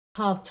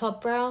Carve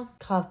top brow,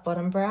 carve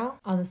bottom brow,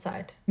 other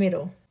side,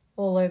 middle,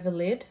 all over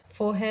lid,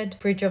 forehead,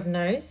 bridge of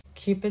nose,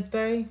 cupid's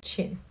bow,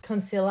 chin.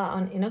 Concealer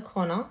on inner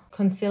corner,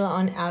 concealer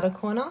on outer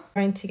corner,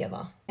 joined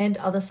together. And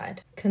other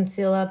side,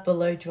 concealer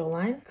below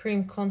jawline,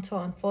 cream contour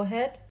on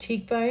forehead,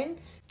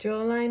 cheekbones,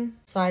 jawline,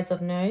 sides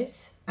of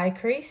nose, eye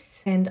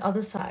crease, and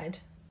other side.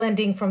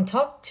 Blending from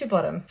top to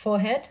bottom,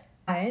 forehead,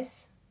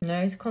 eyes,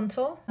 nose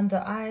contour,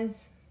 under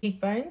eyes,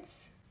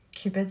 cheekbones,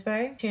 cupid's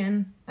bow,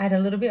 chin. Add a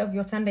little bit of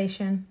your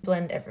foundation,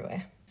 blend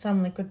everywhere.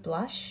 Some liquid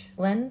blush,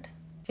 blend,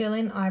 fill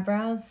in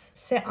eyebrows,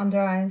 set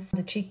under eyes,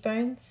 the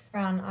cheekbones,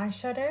 brown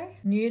eyeshadow,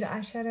 nude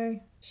eyeshadow,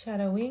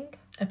 shadow wing,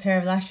 a pair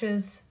of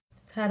lashes,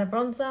 powder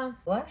bronzer,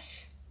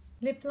 blush,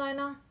 lip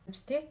liner,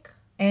 lipstick,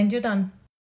 and you're done.